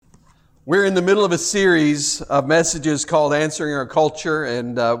We're in the middle of a series of messages called Answering Our Culture,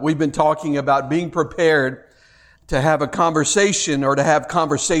 and we've been talking about being prepared to have a conversation or to have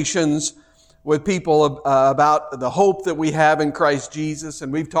conversations with people about the hope that we have in Christ Jesus.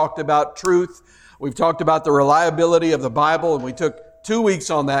 And we've talked about truth. We've talked about the reliability of the Bible, and we took 2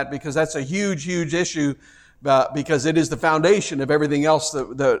 weeks on that because that's a huge, huge issue because it is the foundation of everything else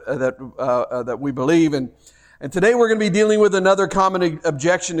that we believe in. And today we're going to be dealing with another common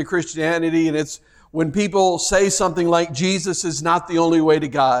objection to Christianity, and it's when people say something like Jesus is not the only way to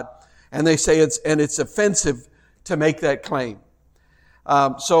God, and they say it's offensive to make that claim.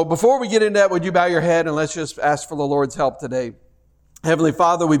 So before we get into that, would you bow your head and let's just ask for the Lord's help today. Heavenly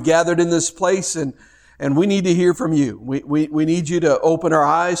Father, we've gathered in this place and we need to hear from you. We need you to open our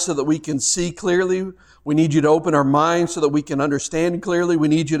eyes so that we can see clearly. We need you to open our minds so that we can understand clearly. We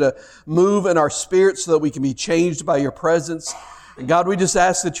need you to move in our spirit so that we can be changed by your presence. And God, we just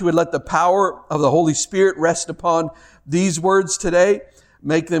ask that you would let the power of the Holy Spirit rest upon these words today,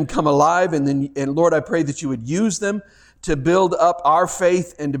 make them come alive. And Lord, I pray that you would use them to build up our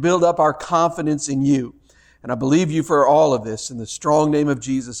faith and to build up our confidence in you. And I believe you for all of this. In the strong name of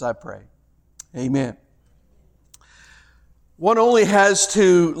Jesus, I pray. Amen. One only has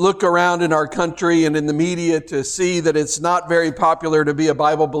to look around in our country and in the media to see that it's not very popular to be a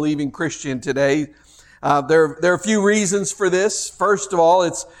Bible-believing Christian today. There are a few reasons for this. First of all,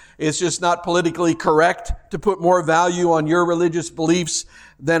 it's just not politically correct to put more value on your religious beliefs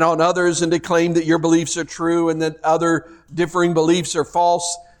than on others and to claim that your beliefs are true and that other differing beliefs are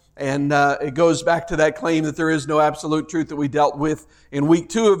false. And it goes back to that claim that there is no absolute truth that we dealt with in week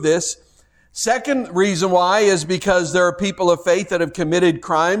 2 of this. Second reason why is because there are people of faith that have committed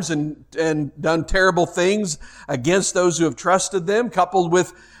crimes and done terrible things against those who have trusted them, coupled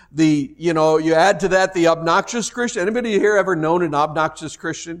with you add to that the obnoxious Christian. Anybody here ever known an obnoxious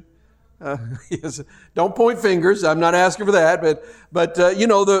Christian? Yes. Don't point fingers. I'm not asking for that, but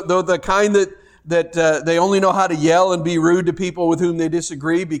the kind that they only know how to yell and be rude to people with whom they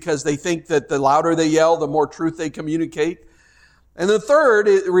disagree because they think that the louder they yell, the more truth they communicate. And the third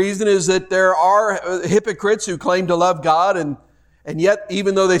reason is that there are hypocrites who claim to love God, and yet,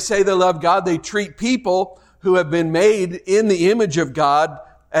 even though they say they love God, they treat people who have been made in the image of God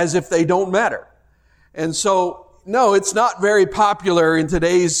as if they don't matter. And so, no, it's not very popular in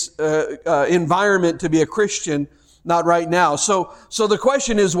today's environment to be a Christian, not right now. So the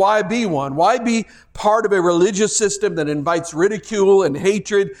question is, why be one? Why be part of a religious system that invites ridicule and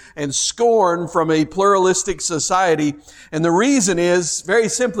hatred and scorn from a pluralistic society? And the reason is, very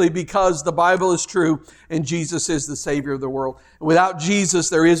simply, because the Bible is true and Jesus is the Savior of the world. Without Jesus,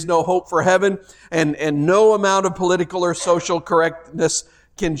 there is no hope for heaven, and no amount of political or social correctness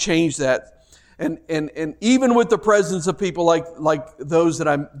can change that. And even with the presence of people like those that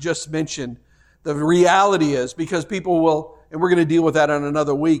I just mentioned, the reality is, because people will, and we're going to deal with that on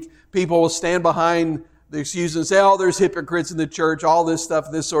another week, people will stand behind the excuse and say, oh, there's hypocrites in the church, all this stuff,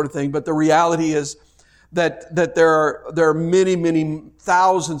 this sort of thing. But the reality is that there are many, many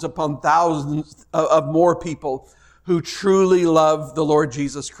thousands upon thousands of more people who truly love the Lord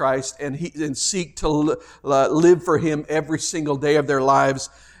Jesus Christ and seek to live for Him every single day of their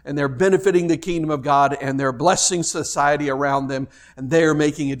lives. And they're benefiting the kingdom of God, and they're blessing society around them, and they are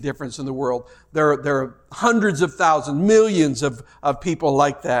making a difference in the world. There are hundreds of thousands, millions of people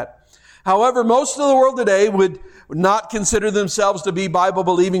like that. However, most of the world today would not consider themselves to be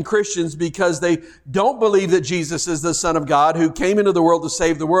Bible-believing Christians because they don't believe that Jesus is the Son of God who came into the world to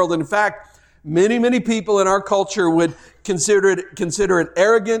save the world. In fact, many, many people in our culture would consider it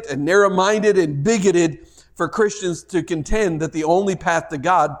arrogant and narrow-minded and bigoted for Christians to contend that the only path to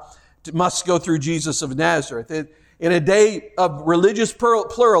God must go through Jesus of Nazareth. In a day of religious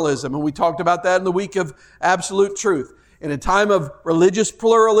pluralism, and we talked about that in the week of absolute truth, in a time of religious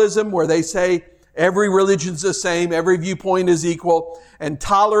pluralism where they say every religion's the same, every viewpoint is equal, and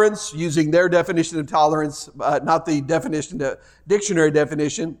tolerance, using their definition of tolerance, not the dictionary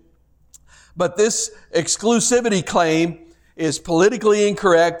definition, but this exclusivity claim is politically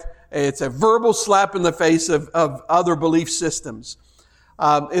incorrect. It's a verbal slap in the face of other belief systems.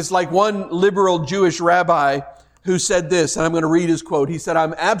 It's like one liberal Jewish rabbi who said this, and I'm going to read his quote. He said,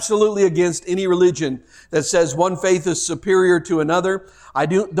 I'm absolutely against any religion that says one faith is superior to another. I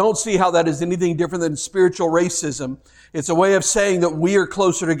don't see how that is anything different than spiritual racism. It's a way of saying that we are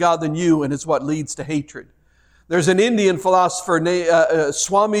closer to God than you, and it's what leads to hatred. There's an Indian philosopher named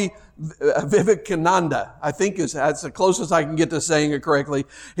Swami Vivekananda, I think that's the closest I can get to saying it correctly.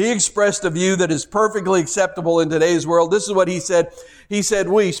 He expressed a view that is perfectly acceptable in today's world. This is what he said. He said,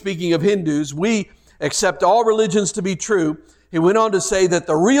 speaking of Hindus, we accept all religions to be true he went on to say that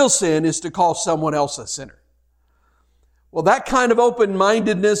the real sin is to call someone else a sinner. Well, that kind of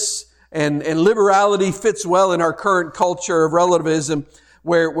open-mindedness and liberality fits well in our current culture of relativism,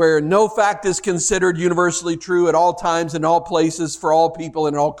 where no fact is considered universally true at all times, in all places, for all people,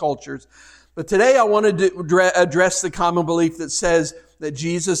 in all cultures. But today I wanted to address the common belief that says that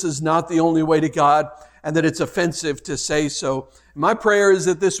Jesus is not the only way to God and that it's offensive to say so. My prayer is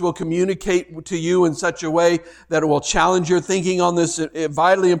that this will communicate to you in such a way that it will challenge your thinking on this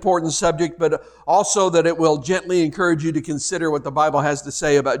vitally important subject, but also that it will gently encourage you to consider what the Bible has to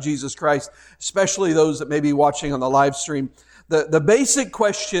say about Jesus Christ, especially those that may be watching on the live stream. The basic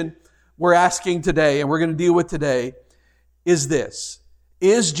question we're asking today, and we're going to deal with today, is this: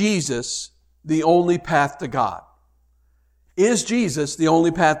 is Jesus the only path to God? Is Jesus the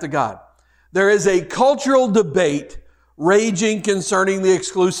only path to God? There is a cultural debate raging concerning the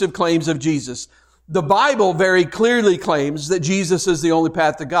exclusive claims of Jesus. The Bible very clearly claims that Jesus is the only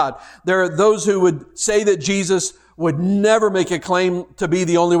path to God. There are those who would say that Jesus would never make a claim to be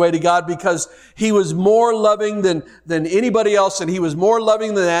the only way to God because he was more loving than anybody else, and he was more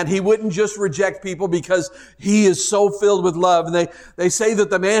loving than that. He wouldn't just reject people because he is so filled with love. And they say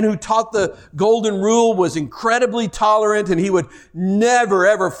that the man who taught the golden rule was incredibly tolerant, and he would never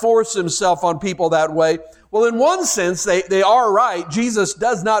ever force himself on people that way. Well, in one sense, they are right. Jesus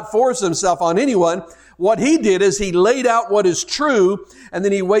does not force himself on anyone. What he did is he laid out what is true, and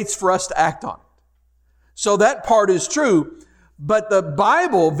then he waits for us to act on it. So that part is true, but the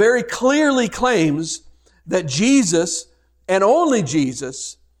Bible very clearly claims that Jesus, and only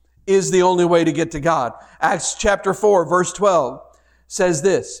Jesus, is the only way to get to God. Acts chapter 4, verse 12 says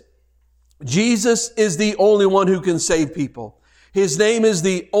this: Jesus is the only one who can save people. His name is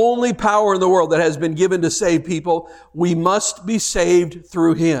the only power in the world that has been given to save people. We must be saved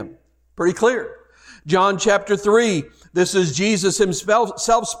through him. Pretty clear. John chapter 3, this is Jesus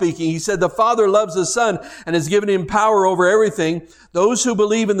himself speaking. He said, the Father loves the Son and has given him power over everything. Those who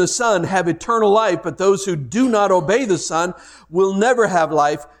believe in the Son have eternal life, but those who do not obey the Son will never have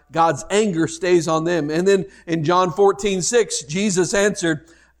life. God's anger stays on them. And then in John 14:6, Jesus answered,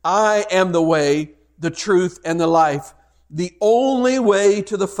 I am the way, the truth, and the life. The only way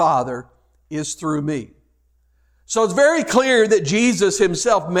to the Father is through me. So it's very clear that Jesus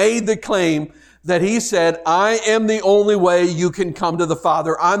himself made the claim that he said, I am the only way you can come to the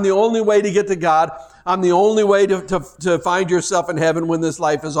Father. I'm the only way to get to God. I'm the only way to find yourself in heaven when this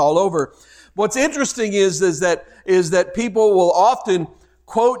life is all over. What's interesting is that people will often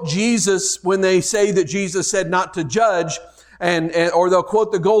quote Jesus when they say that Jesus said not to judge, or they'll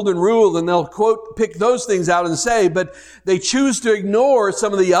quote the golden rule and they'll pick those things out and say, but they choose to ignore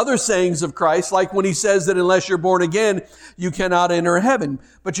some of the other sayings of Christ, like when he says that unless you're born again, you cannot enter heaven.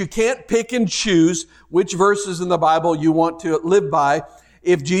 But you can't pick and choose which verses in the Bible you want to live by.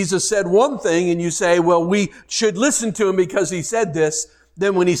 If Jesus said one thing and you say, well, we should listen to him because he said this,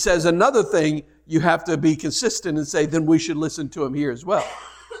 then when he says another thing, you have to be consistent and say, then we should listen to him here as well.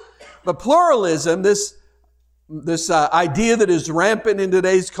 But pluralism, this idea that is rampant in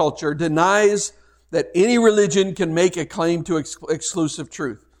today's culture, denies that any religion can make a claim to exclusive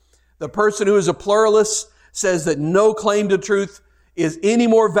truth. The person who is a pluralist says that no claim to truth is any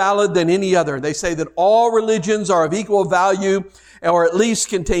more valid than any other. They say that all religions are of equal value, or at least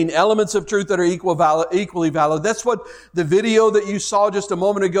contain elements of truth that are equally valid. That's what the video that you saw just a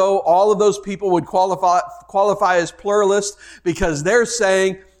moment ago, all of those people would qualify as pluralists, because they're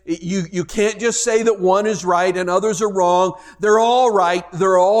saying you can't just say that one is right and others are wrong. They're all right.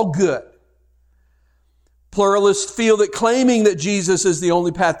 They're all good. Pluralists feel that claiming that Jesus is the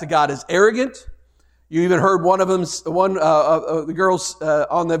only path to God is arrogant. You even heard one of the girls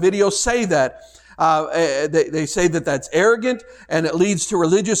on the video say that. They say that that's arrogant, and it leads to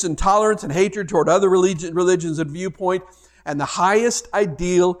religious intolerance and hatred toward other religions and viewpoint. And the highest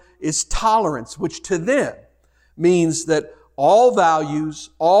ideal is tolerance, which to them means that all values,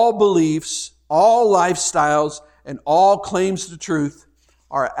 all beliefs, all lifestyles, and all claims to truth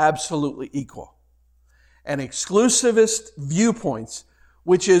are absolutely equal. And exclusivist viewpoints,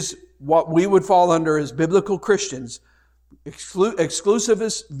 which is what we would fall under as biblical Christians,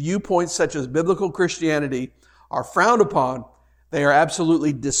 exclusivist viewpoints such as biblical Christianity are frowned upon. They are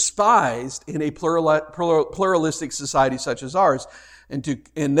absolutely despised in a pluralistic society such as ours.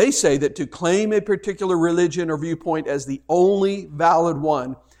 And they say that to claim a particular religion or viewpoint as the only valid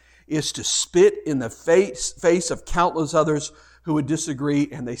one is to spit in the face of countless others who would disagree,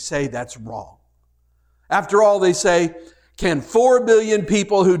 and they say that's wrong. After all, they say, can 4 billion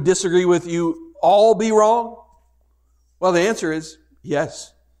people who disagree with you all be wrong? Well, the answer is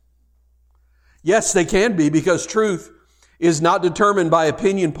yes. Yes, they can be, because truth is not determined by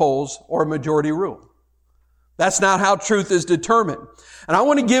opinion polls or majority rule. That's not how truth is determined. And I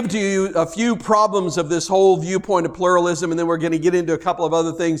want to give to you a few problems of this whole viewpoint of pluralism, and then we're going to get into a couple of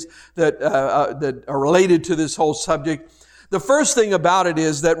other things that are related to this whole subject. The first thing about it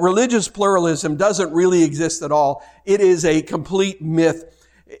is that religious pluralism doesn't really exist at all. It is a complete myth.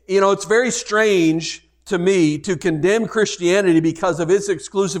 It's very strange to me to condemn Christianity because of its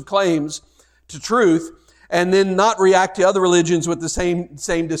exclusive claims to truth and then not react to other religions with the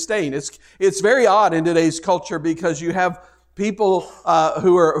same disdain. It's very odd in today's culture because you have people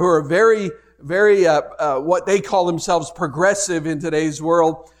who are very what they call themselves progressive in today's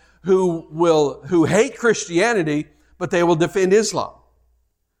world who hate Christianity, but they will defend Islam.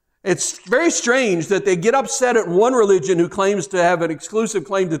 It's very strange that they get upset at one religion who claims to have an exclusive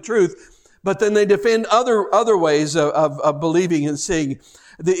claim to truth, but then they defend other ways of believing and seeing.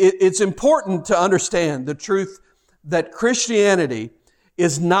 It's important to understand the truth that Christianity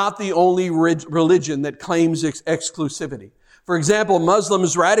is not the only religion that claims exclusivity. For example,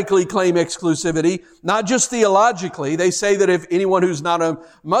 Muslims radically claim exclusivity, not just theologically. They say that if anyone who's not a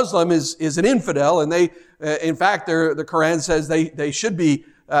Muslim is an infidel, and in fact, the Quran says they should be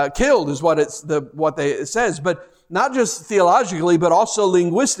killed, is what it says. But not just theologically, but also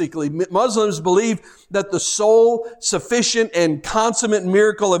linguistically. Muslims believe that the sole sufficient and consummate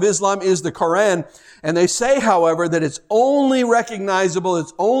miracle of Islam is the Quran. And they say, however, that it's only recognizable,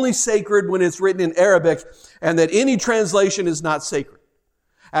 it's only sacred when it's written in Arabic, and that any translation is not sacred.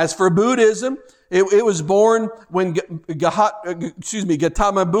 As for Buddhism, it was born when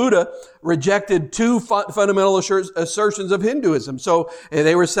Gautama Buddha rejected two fundamental assertions of Hinduism. So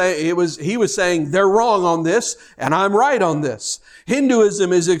they were saying he was saying they're wrong on this and I'm right on this.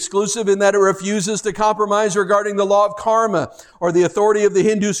 Hinduism is exclusive in that it refuses to compromise regarding the law of karma or the authority of the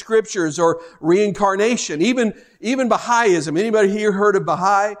Hindu scriptures or reincarnation. Even Baha'ism. Anybody here heard of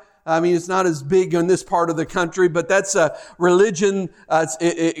Baha'i? I mean, it's not as big in this part of the country, but that's a religion.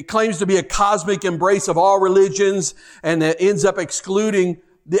 It claims to be a cosmic embrace of all religions, and it ends up excluding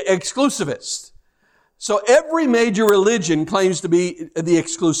the exclusivists. So every major religion claims to be the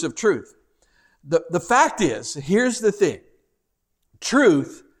exclusive truth. The fact is, here's the thing.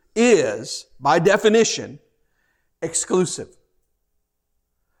 Truth is, by definition, exclusive.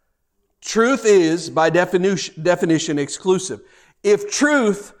 Truth is, by definition, exclusive. If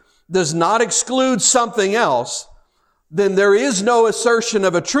truth does not exclude something else, then there is no assertion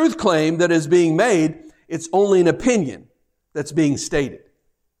of a truth claim that is being made. It's only an opinion that's being stated.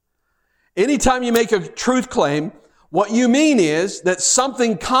 Anytime you make a truth claim, what you mean is that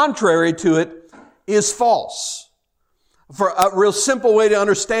something contrary to it is false. For a real simple way to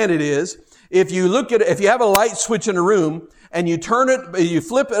understand it is, if you have a light switch in a room and you you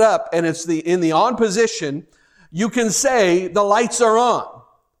flip it up and it's in the on position, you can say the lights are on.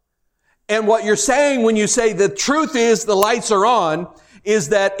 And what you're saying when you say the truth is the lights are on is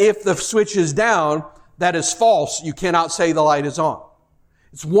that if the switch is down, that is false. You cannot say the light is on.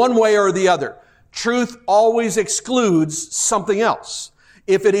 It's one way or the other. Truth always excludes something else.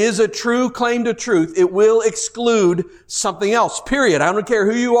 If it is a true claim to truth, it will exclude something else, period. I don't care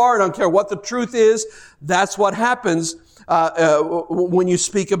who you are. I don't care what the truth is. That's what happens when you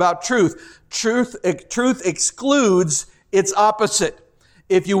speak about truth. Truth excludes its opposite.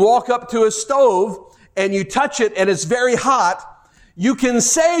 If you walk up to a stove and you touch it and it's very hot, you can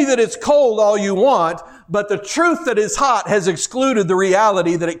say that it's cold all you want, but the truth that is hot has excluded the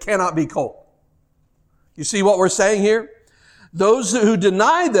reality that it cannot be cold. You see what we're saying here? Those who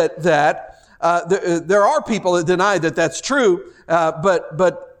deny there are people that deny that that's true,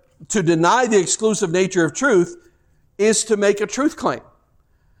 but to deny the exclusive nature of truth is to make a truth claim.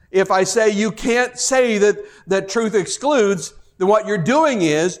 If I say you can't say that truth excludes, then what you're doing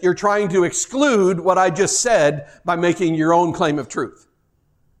is you're trying to exclude what I just said by making your own claim of truth.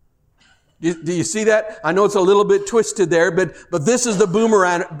 Do you see that? I know it's a little bit twisted there, but this is the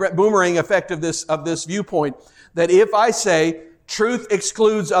boomerang effect of this viewpoint. That if I say truth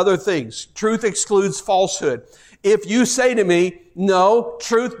excludes other things, truth excludes falsehood. If you say to me, no,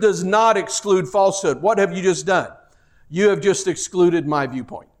 truth does not exclude falsehood, what have you just done? You have just excluded my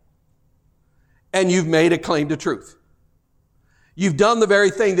viewpoint. And you've made a claim to truth. You've done the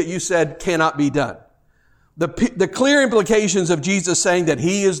very thing that you said cannot be done. The clear implications of Jesus saying that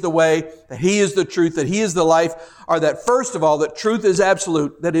He is the way, that He is the truth, that He is the life, are that first of all, that truth is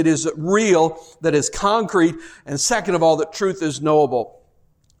absolute, that it is real, that is concrete, and second of all, that truth is knowable.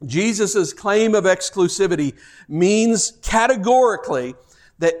 Jesus' claim of exclusivity means categorically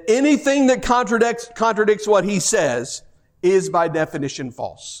that anything that contradicts what He says is by definition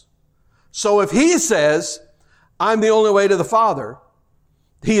false. So if He says, I'm the only way to the Father,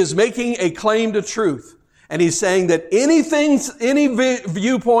 he is making a claim to truth. And he's saying that anything, any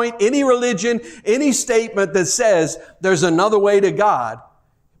viewpoint, any religion, any statement that says there's another way to God,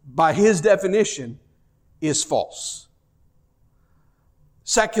 by his definition, is false.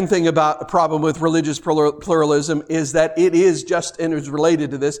 Second thing about a problem with religious pluralism is that it is just, and it's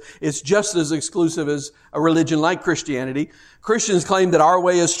related to this, it's just as exclusive as a religion like Christianity. Christians claim that our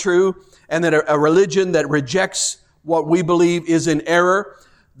way is true and that a religion that rejects what we believe is in error.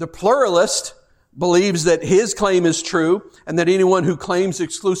 The pluralist believes that his claim is true and that anyone who claims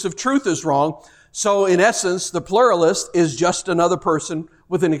exclusive truth is wrong. So in essence, the pluralist is just another person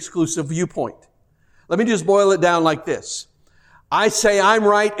with an exclusive viewpoint. Let me just boil it down like this. I say I'm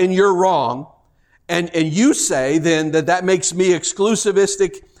right and you're wrong, and you say then that makes me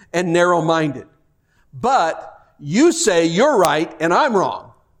exclusivistic and narrow-minded. But you say you're right and I'm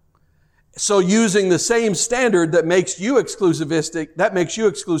wrong. So using the same standard that makes you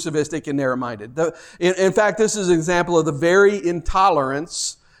exclusivistic and narrow-minded. In fact, this is an example of the very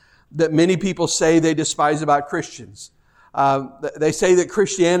intolerance that many people say they despise about Christians. They say that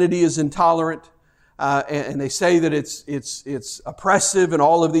Christianity is intolerant, and they say that it's oppressive and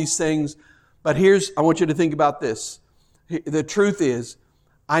all of these things. But I want you to think about this. The truth is,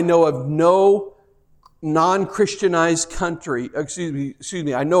 I know of no non-Christianized country,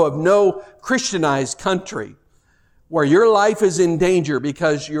 I know of no Christianized country where your life is in danger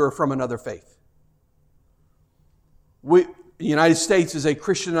because you're from another faith. The United States is a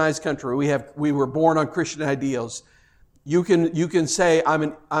Christianized country. We were born on Christian ideals. You can say,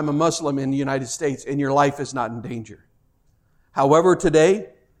 I'm a Muslim in the United States and your life is not in danger. However, today,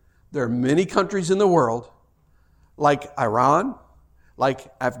 there are many countries in the world, like Iran, like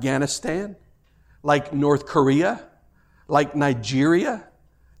Afghanistan, like North Korea, like Nigeria,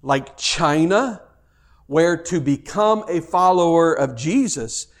 like China, where to become a follower of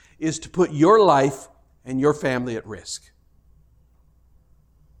Jesus is to put your life and your family at risk.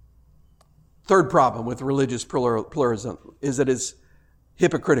 Third problem with religious pluralism is that it's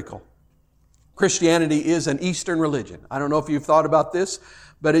hypocritical. Christianity is an Eastern religion. I don't know if you've thought about this,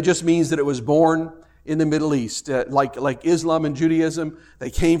 but it just means that it was born in the Middle East. Like Islam and Judaism,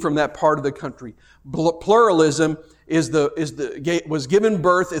 they came from that part of the country. Pluralism was given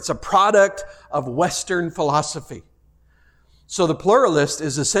birth. It's a product of Western philosophy. So the pluralist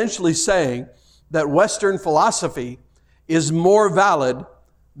is essentially saying that Western philosophy is more valid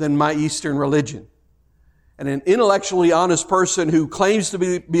than my Eastern religion. And an intellectually honest person who claims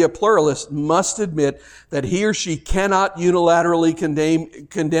to be a pluralist must admit that he or she cannot unilaterally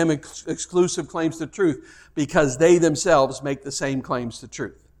condemn exclusive claims to truth because they themselves make the same claims to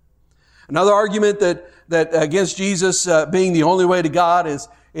truth. Another argument that against Jesus being the only way to God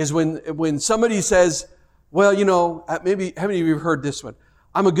is when somebody says, well, maybe, how many of you have heard this one?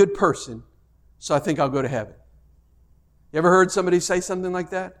 I'm a good person, so I think I'll go to heaven. You ever heard somebody say something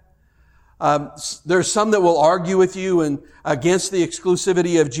like that? There's some that will argue with you and against the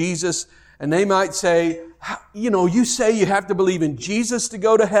exclusivity of Jesus, and they might say, you say you have to believe in Jesus to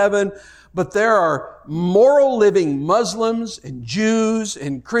go to heaven, but there are moral living Muslims and Jews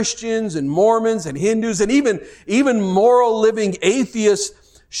and Christians and Mormons and Hindus and even moral living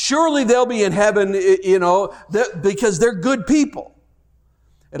atheists. Surely they'll be in heaven, because they're good people.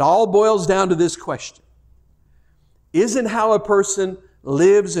 It all boils down to this question. Isn't how a person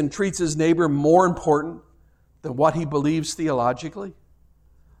lives and treats his neighbor more important than what he believes theologically?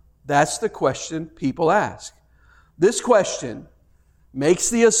 That's the question people ask. This question makes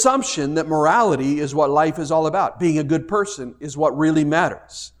the assumption that morality is what life is all about. Being a good person is what really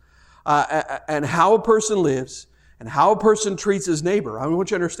matters. And how a person lives and how a person treats his neighbor, I want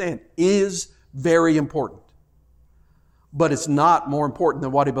you to understand, is very important. But it's not more important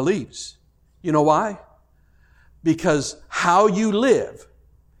than what he believes. You know why? Because how you live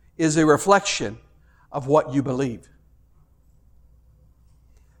is a reflection of what you believe.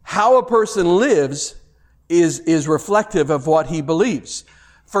 How a person lives is reflective of what he believes.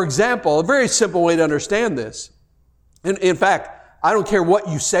 For example, a very simple way to understand this, in fact, I don't care what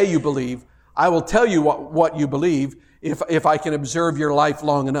you say you believe, I will tell you what you believe if I can observe your life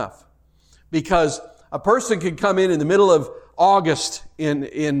long enough. Because a person can come in the middle of August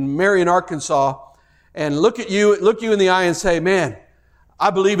in Marion, Arkansas, and look you in the eye and say, man,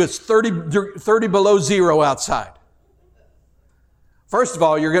 I believe it's 30 below zero outside. First of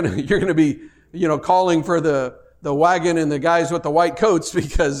all, you're going to be, calling for the wagon and the guys with the white coats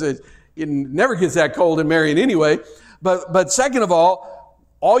because it never gets that cold in Marion anyway. But second of all,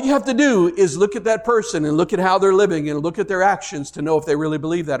 All you have to do is look at that person and look at how they're living and look at their actions to know if they really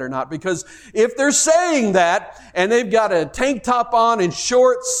believe that or not. Because if they're saying that and they've got a tank top on and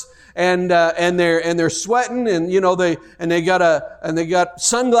shorts and they're sweating and they got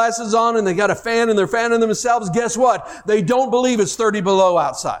sunglasses on and they got a fan and they're fanning themselves, guess what? They don't believe it's 30 below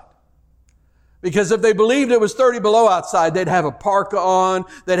outside. Because if they believed it was 30 below outside, they'd have a parka on,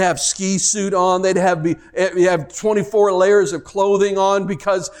 they'd have ski suit on, they'd have 24 layers of clothing on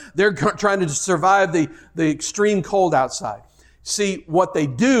because they're trying to survive the extreme cold outside. See, what they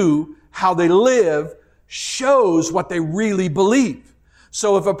do, how they live, shows what they really believe.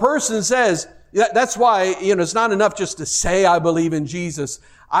 So if a person says, that's why, it's not enough just to say I believe in Jesus.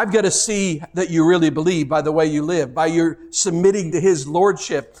 I've got to see that you really believe by the way you live, by your submitting to His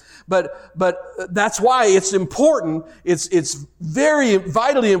lordship. But that's why it's important. It's very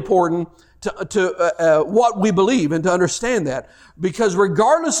vitally important to what we believe and to understand that. Because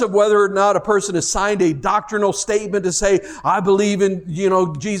regardless of whether or not a person has signed a doctrinal statement to say, I believe in,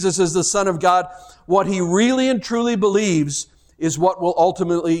 Jesus as the Son of God, what he really and truly believes is what will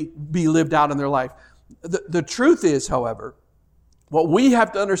ultimately be lived out in their life. The truth is, however, what we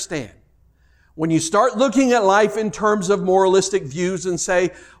have to understand, when you start looking at life in terms of moralistic views and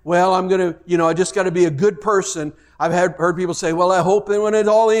say, well, I'm going to, I just got to be a good person. I've heard people say, well, I hope that when it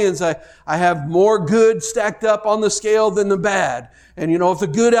all ends, I have more good stacked up on the scale than the bad. And, if the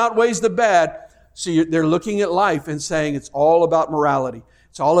good outweighs the bad. So they're looking at life and saying it's all about morality.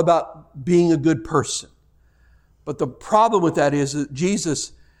 It's all about being a good person. But the problem with that is that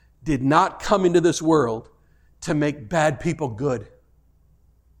Jesus did not come into this world to make bad people good.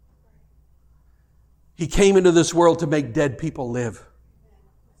 He came into this world to make dead people live.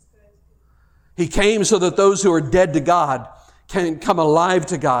 He came so that those who are dead to God can come alive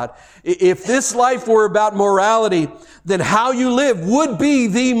to God. If this life were about morality, then how you live would be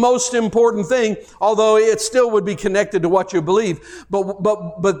the most important thing, although it still would be connected to what you believe.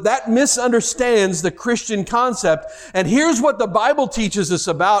 But that misunderstands the Christian concept. And here's what the Bible teaches us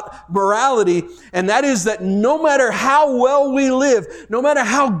about morality, and that is that no matter how well we live, no matter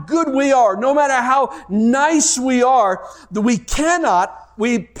how good we are, no matter how nice we are, that we cannot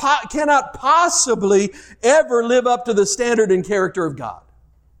possibly ever live up to the standard and character of God.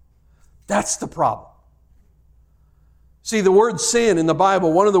 That's the problem. See, the word sin in the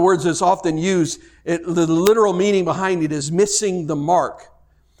Bible, one of the words that's often used, the literal meaning behind it is missing the mark.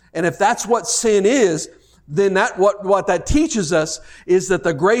 And if that's what sin is, then what that teaches us is that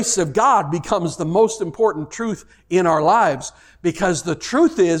the grace of God becomes the most important truth in our lives. Because the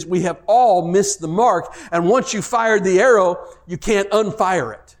truth is, we have all missed the mark. And once you fired the arrow, you can't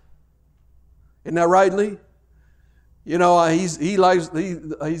unfire it. Isn't that right, Lee? He's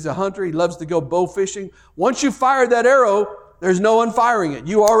a hunter. He loves to go bow fishing. Once you fire that arrow, there's no unfiring it.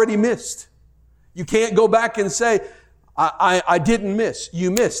 You already missed. You can't go back and say, I didn't miss. You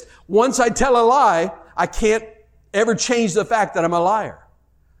missed. Once I tell a lie, I can't ever change the fact that I'm a liar.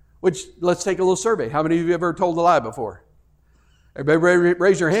 Which, let's take a little survey. How many of you ever told a lie before? Everybody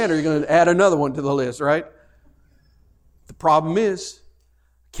raise your hand or you're going to add another one to the list, right? The problem is,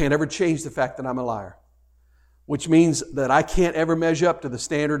 I can't ever change the fact that I'm a liar. Which means that I can't ever measure up to the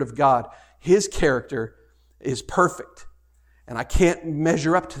standard of God. His character is perfect. And I can't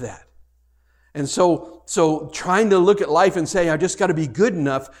measure up to that. And so trying to look at life and say, I just got to be good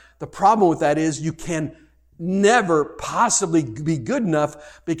enough, the problem with that is you can never possibly be good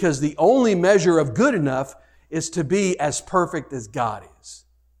enough because the only measure of good enough is to be as perfect as God is.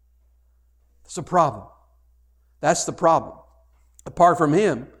 That's the problem. That's the problem. Apart from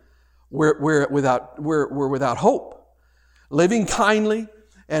Him, we're without hope. Living kindly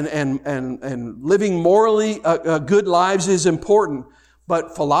and living morally good lives is important.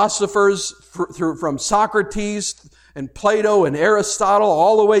 But philosophers from Socrates and Plato and Aristotle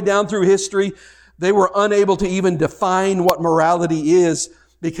all the way down through history, they were unable to even define what morality is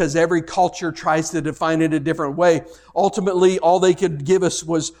because every culture tries to define it a different way. Ultimately, all they could give us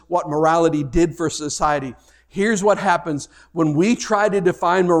was what morality did for society. Here's what happens when we try to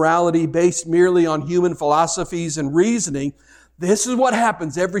define morality based merely on human philosophies and reasoning. This is what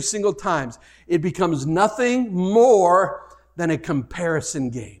happens every single time. It becomes nothing more than a comparison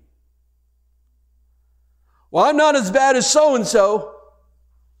game. Well, I'm not as bad as so-and-so,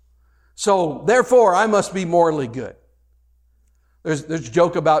 so therefore I must be morally good. There's a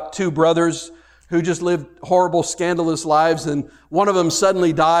joke about two brothers who just lived horrible, scandalous lives, and one of them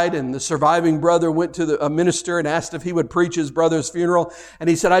suddenly died, and the surviving brother went to a minister and asked if he would preach his brother's funeral, and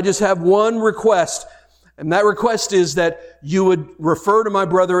he said, I just have one request, and that request is that you would refer to my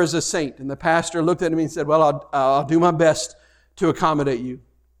brother as a saint. And the pastor looked at him and said, well, I'll do my best to accommodate you.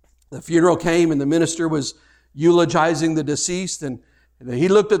 The funeral came and the minister was eulogizing the deceased, and he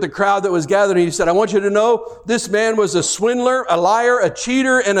looked at the crowd that was gathered and he said, I want you to know this man was a swindler, a liar, a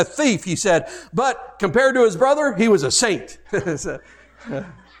cheater, and a thief, he said. But compared to his brother, he was a saint.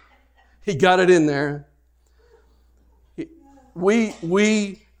 He got it in there.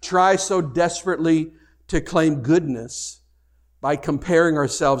 We try so desperately to claim goodness by comparing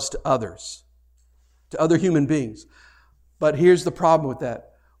ourselves to others, to other human beings. But here's the problem with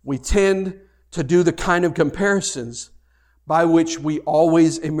that. We tend to do the kind of comparisons by which we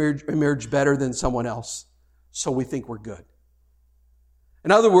always emerge better than someone else. So we think we're good.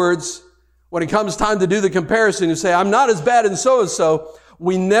 In other words, when it comes time to do the comparison, you say, I'm not as bad and so.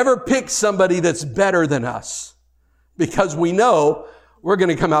 We never pick somebody that's better than us because we know we're going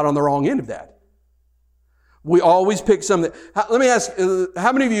to come out on the wrong end of that. We always pick something. Let me ask,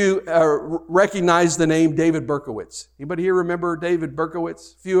 how many of you recognize the name David Berkowitz? Anybody here remember David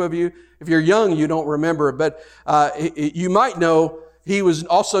Berkowitz? A few of you. If you're young, you don't remember it, but you might know he was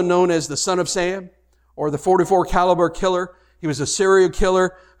also known as the Son of Sam or the 44 caliber killer. He was a serial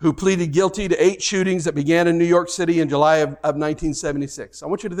killer who pleaded guilty to 8 shootings that began in New York City in July of 1976. I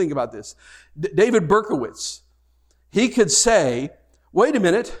want you to think about this. David Berkowitz, he could say, wait a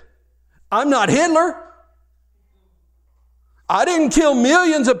minute, I'm not Hitler. I didn't kill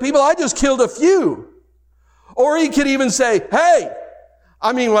millions of people, I just killed a few. Or he could even say, hey,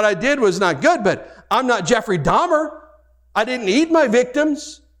 what I did was not good, but I'm not Jeffrey Dahmer. I didn't eat my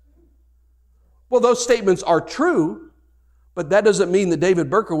victims. Well, those statements are true, but that doesn't mean that David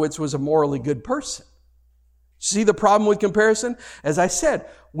Berkowitz was a morally good person. See the problem with comparison? As I said,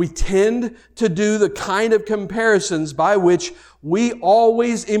 we tend to do the kind of comparisons by which we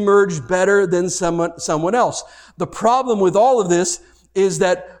always emerge better than someone else. The problem with all of this is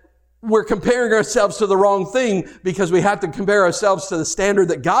that we're comparing ourselves to the wrong thing because we have to compare ourselves to the standard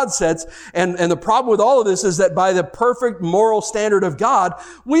that God sets. And the problem with all of this is that by the perfect moral standard of God,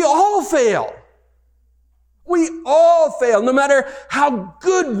 we all fail. We all fail. No matter how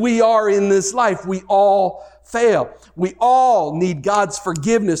good we are in this life, we all fail. We all need God's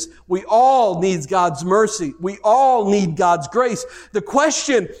forgiveness. We all need God's mercy. We all need God's grace. The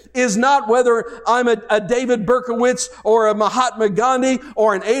question is not whether I'm a David Berkowitz or a Mahatma Gandhi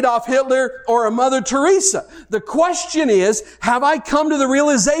or an Adolf Hitler or a Mother Teresa. The question is, have I come to the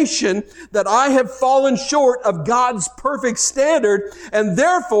realization that I have fallen short of God's perfect standard, and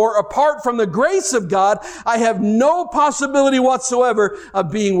therefore, apart from the grace of God, I have no possibility whatsoever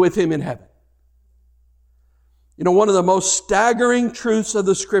of being with Him in heaven. You know, one of the most staggering truths of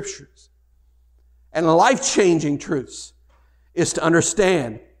the Scriptures and life-changing truths is to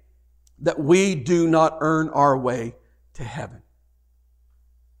understand that we do not earn our way to heaven.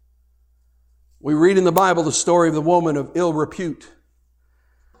 We read in the Bible the story of the woman of ill repute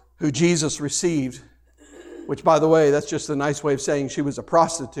who Jesus received, which, by the way, that's just a nice way of saying she was a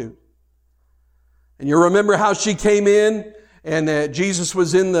prostitute. And you remember how she came in, and Jesus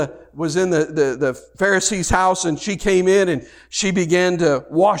was in the Pharisee's house, and she came in and she began to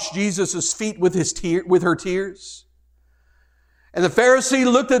wash Jesus' feet with her tears. And the Pharisee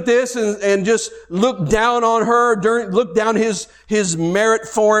looked at this and just looked down on her, looked down his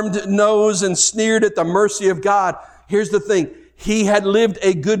merit-formed nose and sneered at the mercy of God. Here's the thing. He had lived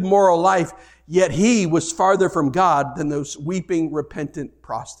a good moral life, yet he was farther from God than those weeping, repentant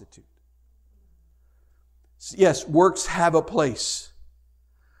prostitutes. Yes, works have a place,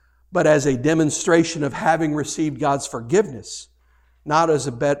 but as a demonstration of having received God's forgiveness, not as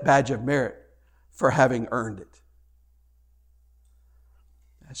a badge of merit for having earned it.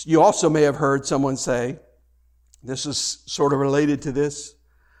 You also may have heard someone say, this is sort of related to this,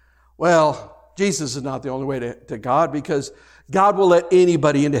 well, Jesus is not the only way to God, because God will let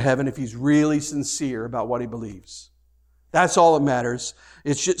anybody into heaven if he's really sincere about what he believes. That's all that matters.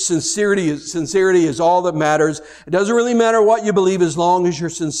 It's just sincerity is all that matters. It doesn't really matter what you believe as long as you're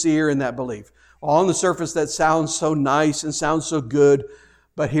sincere in that belief. Well, on the surface, that sounds so nice and sounds so good.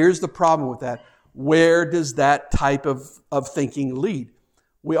 But here's the problem with that. Where does that type of thinking lead?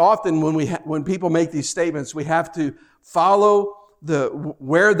 We often, when people make these statements, we have to follow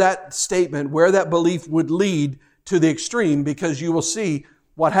where that belief would lead to the extreme, because you will see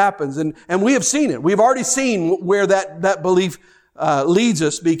what happens. And we have seen it. We've already seen where that belief leads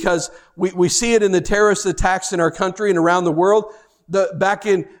us, because we see it in the terrorist attacks in our country and around the world. Back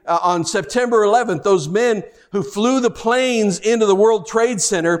on September 11th, those men who flew the planes into the World Trade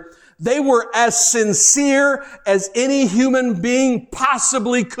Center, they were as sincere as any human being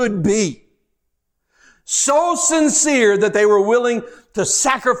possibly could be. So sincere that they were willing to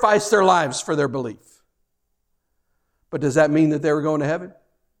sacrifice their lives for their belief. But does that mean that they were going to heaven?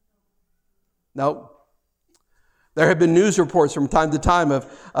 No. There have been news reports from time to time of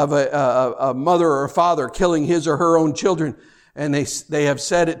a mother or a father killing his or her own children. And they have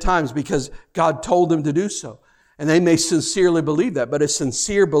said at times because God told them to do so. And they may sincerely believe that. But a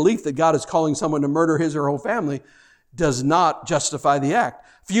sincere belief that God is calling someone to murder his or her whole family does not justify the act.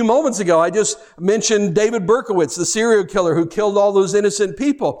 A few moments ago, I just mentioned David Berkowitz, the serial killer who killed all those innocent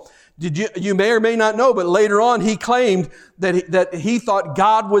people. You may or may not know, but later on he claimed that he thought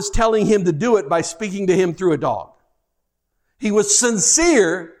God was telling him to do it by speaking to him through a dog. He was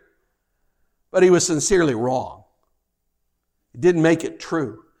sincere, but he was sincerely wrong. It didn't make it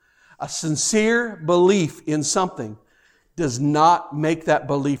true. A sincere belief in something does not make that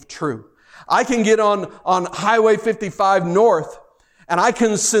belief true. I can get on Highway 55 North and I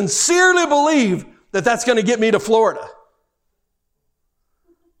can sincerely believe that that's going to get me to Florida.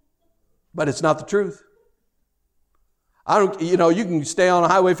 But it's not the truth. You can stay on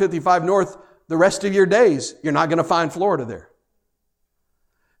Highway 55 North the rest of your days. You're not going to find Florida there.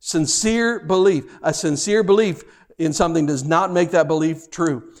 A sincere belief in something does not make that belief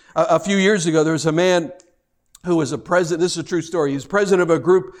true. A few years ago, there was a man who was a president. This is a true story. He was president of a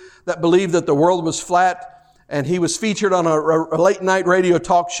group that believed that the world was flat. And he was featured on a late night radio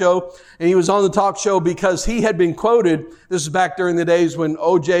talk show. And he was on the talk show because he had been quoted. This is back during the days when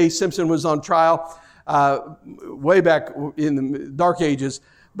O.J. Simpson was on trial, way back in the dark ages.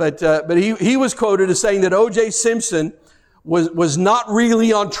 But he was quoted as saying that O.J. Simpson was not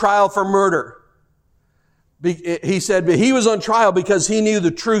really on trial for murder. He said, but he was on trial because he knew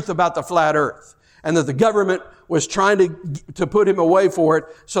the truth about the flat earth. And that the government was trying to put him away for it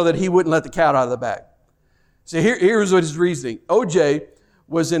so that he wouldn't let the cat out of the bag. So here's what his reasoning. O.J.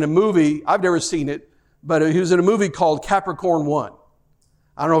 was in a movie, I've never seen it, but he was in a movie called Capricorn 1.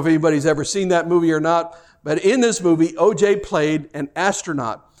 I don't know if anybody's ever seen that movie or not, but in this movie, O.J. played an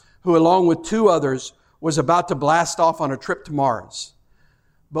astronaut who, along with two others, was about to blast off on a trip to Mars.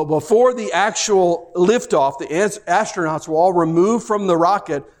 But before the actual liftoff, the astronauts were all removed from the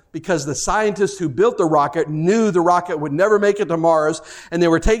rocket because the scientists who built the rocket knew the rocket would never make it to Mars, and they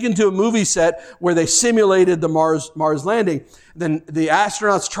were taken to a movie set where they simulated the Mars astronaut Then the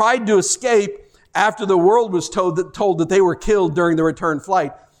astronauts tried to escape after the world was told that they were killed during the return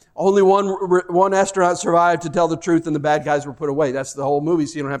flight. Only one astronaut survived to tell the truth, and the bad guys were put away. That's the whole movie,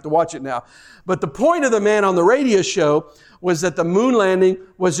 so you don't have to watch it now. But the point of the man on the radio show was that the moon landing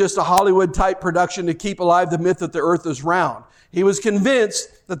was just a Hollywood-type production to keep alive the myth that the earth is round. He was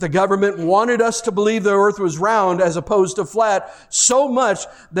convinced that the government wanted us to believe the earth was round as opposed to flat, so much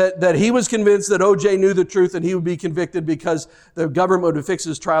that he was convinced that O.J. knew the truth and he would be convicted because the government would fix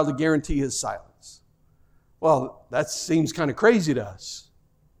his trial to guarantee his silence. Well, that seems kind of crazy to us.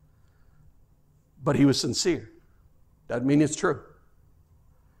 But he was sincere. Doesn't mean it's true.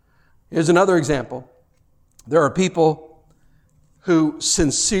 Here's another example. There are people who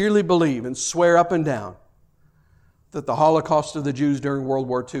sincerely believe and swear up and down that the Holocaust of the Jews during World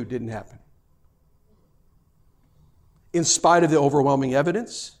War II didn't happen. In spite of the overwhelming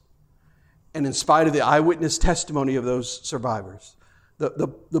evidence and in spite of the eyewitness testimony of those survivors.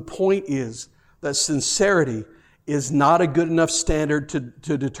 The point is that sincerity is not a good enough standard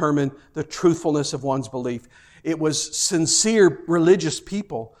to determine the truthfulness of one's belief. It was sincere religious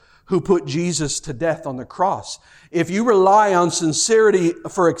people who put Jesus to death on the cross. If you rely on sincerity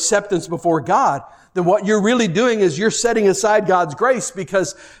for acceptance before God, then what you're really doing is you're setting aside God's grace,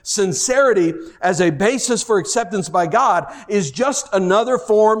 because sincerity as a basis for acceptance by God is just another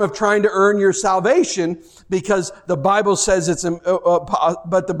form of trying to earn your salvation, because the Bible says it's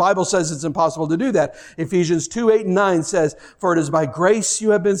impossible to do that. Ephesians 2:8-9 says, "For it is by grace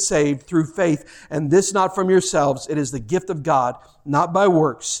you have been saved through faith, and this not from yourselves. It is the gift of God, not by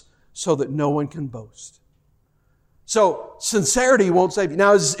works, so that no one can boast." So sincerity won't save you.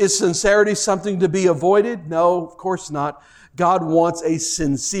 Now, is sincerity something to be avoided? No, of course not. God wants a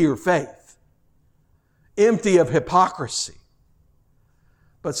sincere faith, empty of hypocrisy.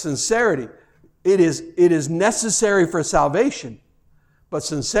 But sincerity, it is necessary for salvation, but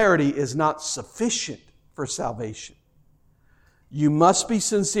sincerity is not sufficient for salvation. You must be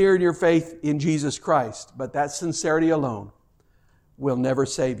sincere in your faith in Jesus Christ, but that sincerity alone will never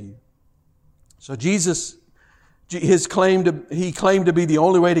save you. So he claimed to be the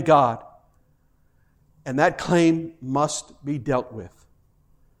only way to God. And that claim must be dealt with.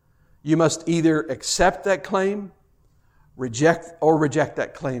 You must either accept that claim, reject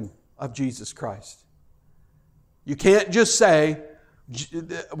that claim of Jesus Christ. You can't just say,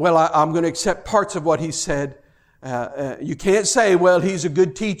 well, I'm going to accept parts of what he said. You can't say, well, he's a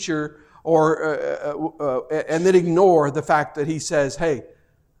good teacher, and then ignore the fact that he says, hey,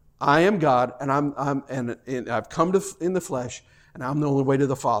 I am God, and I've come in the flesh, and I'm the only way to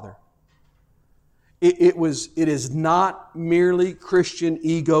the Father. It is not merely Christian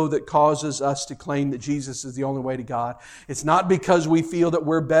ego that causes us to claim that Jesus is the only way to God. It's not because we feel that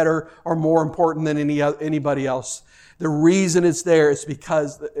we're better or more important than anybody else. The reason it's there is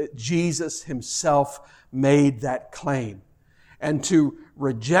because Jesus Himself made that claim. And to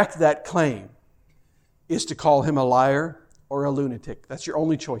reject that claim is to call Him a liar or a lunatic. That's your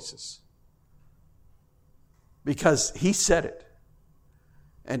only choices. Because He said it.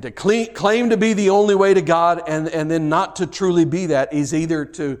 And to claim to be the only way to God and then not to truly be that is either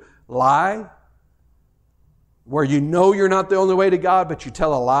to lie, where you know you're not the only way to God, but you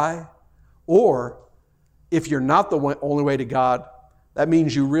tell a lie. Or, if you're not the only way to God, that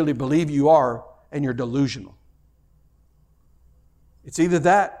means you really believe you are and you're delusional. It's either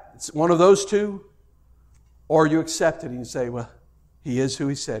that, it's one of those two, or you accept it and you say, well, He is who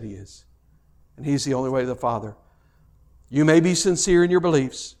He said He is. And He's the only way to the Father. You may be sincere in your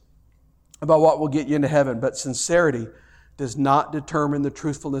beliefs about what will get you into heaven, but sincerity does not determine the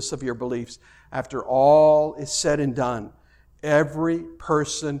truthfulness of your beliefs. After all is said and done, every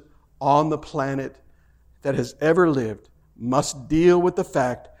person on the planet that has ever lived must deal with the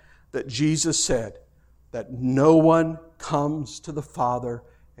fact that Jesus said that no one comes to the Father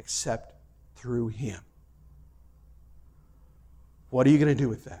except through Him. What are you going to do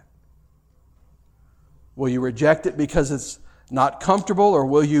with that? Will you reject it because it's not comfortable, or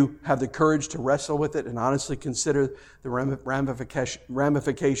will you have the courage to wrestle with it and honestly consider the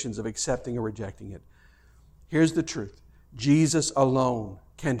ramifications of accepting or rejecting it? Here's the truth. Jesus alone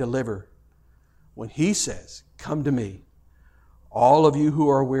can deliver when He says, "Come to me, all of you who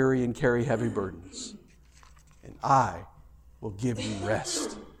are weary and carry heavy burdens, and I will give you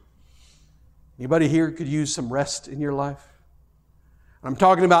rest." Anybody here could use some rest in your life? I'm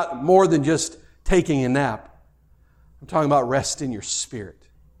talking about more than just taking a nap. I'm talking about rest in your spirit.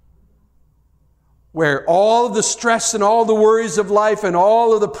 Where all of the stress and all the worries of life and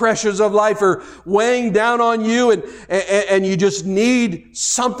all of the pressures of life are weighing down on you, and you just need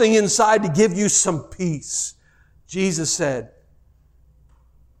something inside to give you some peace. Jesus said,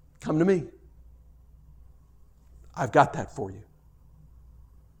 "Come to me. I've got that for you.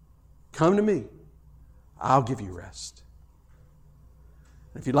 Come to me. I'll give you rest."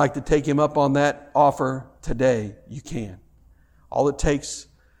 If you'd like to take Him up on that offer today, you can. All it takes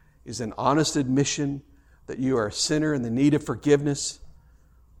is an honest admission that you are a sinner in the need of forgiveness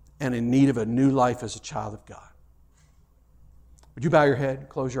and in need of a new life as a child of God. Would you bow your head,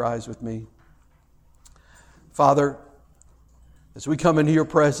 close your eyes with me? Father, as we come into your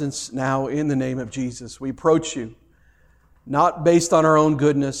presence now in the name of Jesus, we approach you not based on our own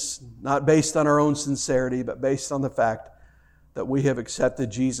goodness, not based on our own sincerity, but based on the fact that we have accepted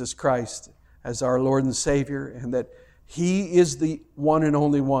Jesus Christ as our Lord and Savior, and that He is the one and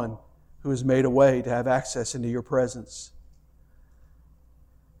only one who has made a way to have access into your presence.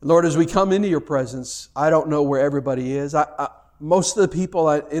 Lord, as we come into your presence, I don't know where everybody is. Most of the people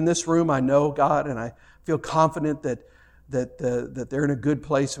in this room I know, God, and I feel confident that they're in a good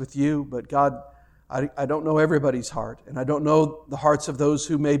place with you. But God, I don't know everybody's heart, and I don't know the hearts of those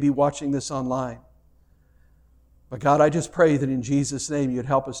who may be watching this online. But God, I just pray that in Jesus' name You'd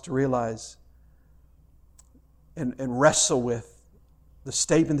help us to realize and wrestle with the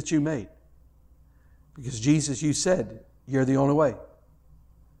statement that You made. Because Jesus, You said You're the only way.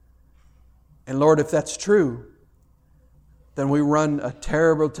 And Lord, if that's true, then we run a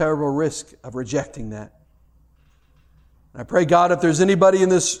terrible, terrible risk of rejecting that. And I pray, God, if there's anybody in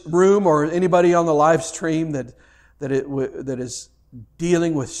this room or anybody on the live stream that is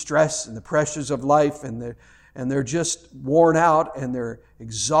dealing with stress and the pressures of life, and they're just worn out, and they're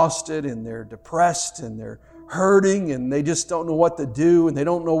exhausted, and they're depressed, and they're hurting, and they just don't know what to do, and they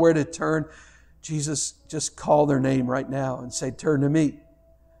don't know where to turn. Jesus, just call their name right now and say, "Turn to me.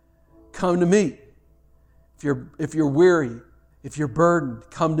 Come to me. If you're weary, if you're burdened,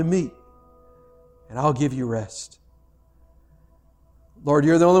 come to me, and I'll give you rest." Lord,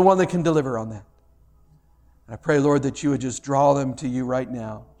 You're the only one that can deliver on that. And I pray, Lord, that You would just draw them to You right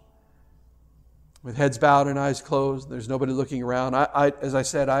now. With heads bowed and eyes closed, there's nobody looking around. As I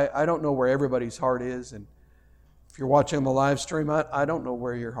said, I don't know where everybody's heart is. And if you're watching on the live stream, I don't know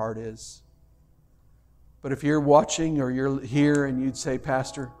where your heart is. But if you're watching or you're here and you'd say,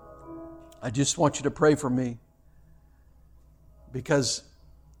 "Pastor, I just want you to pray for me, because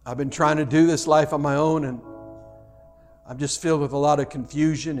I've been trying to do this life on my own, and I'm just filled with a lot of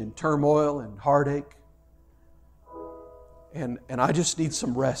confusion and turmoil and heartache. And I just need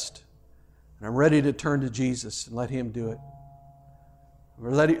some rest. And I'm ready to turn to Jesus and let Him do it."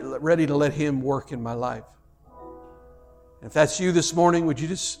 We're ready to let Him work in my life. And if that's you this morning, would you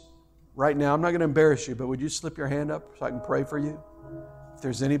just, right now, I'm not going to embarrass you, but would you slip your hand up so I can pray for you? If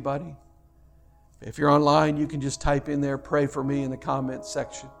there's anybody. If you're online, you can just type in there, pray for me in the comments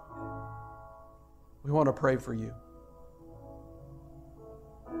section. We want to pray for you.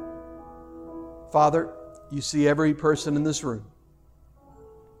 Father, you see every person in this room.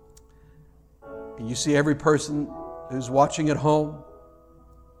 And you see every person who's watching at home.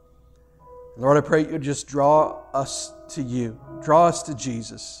 Lord, I pray you just draw us to you. Draw us to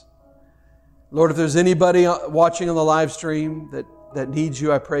Jesus. Lord, if there's anybody watching on the live stream that needs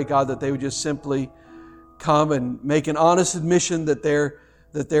you, I pray, God, that they would just simply come and make an honest admission that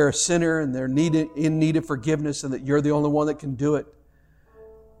they're a sinner and they're in need of forgiveness and that you're the only one that can do it.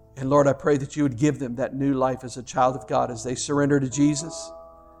 And Lord, I pray that you would give them that new life as a child of God as they surrender to Jesus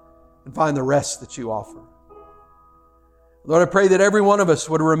and find the rest that you offer. Lord, I pray that every one of us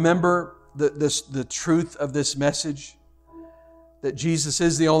would remember the truth of this message, that Jesus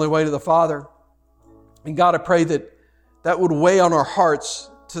is the only way to the Father. And God, I pray that would weigh on our hearts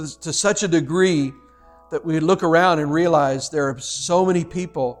to such a degree that we look around and realize there are so many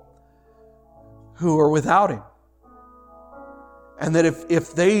people who are without Him. And that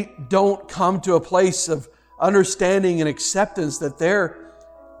if they don't come to a place of understanding and acceptance that they're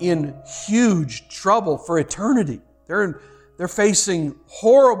in huge trouble for eternity, they're facing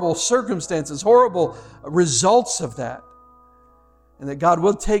horrible circumstances, horrible results of that. And that God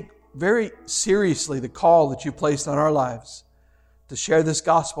will take very seriously the call that you placed on our lives to share this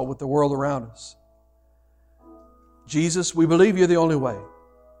gospel with the world around us. Jesus, we believe you're the only way.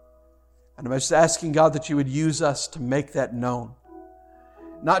 And I'm just asking, God, that you would use us to make that known.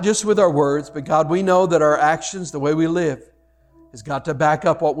 Not just with our words, but God, we know that our actions, the way we live, has got to back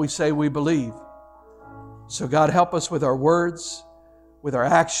up what we say we believe. So God, help us with our words, with our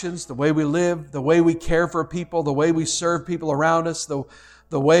actions, the way we live, the way we care for people, the way we serve people around us,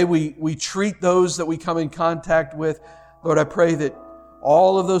 the way we treat those that we come in contact with. Lord, I pray that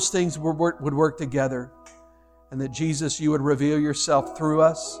all of those things would work together and that Jesus, you would reveal yourself through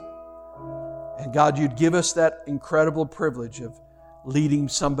us. And God, you'd give us that incredible privilege of leading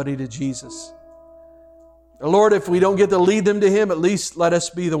somebody to Jesus. Lord, if we don't get to lead them to Him, at least let us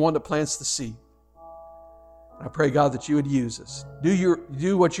be the one that plants the seed. I pray, God, that you would use us.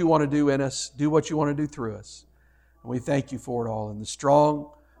 Do what you want to do in us. Do what you want to do through us. And we thank you for it all. In the strong,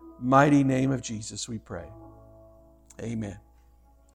 mighty name of Jesus, we pray. Amen.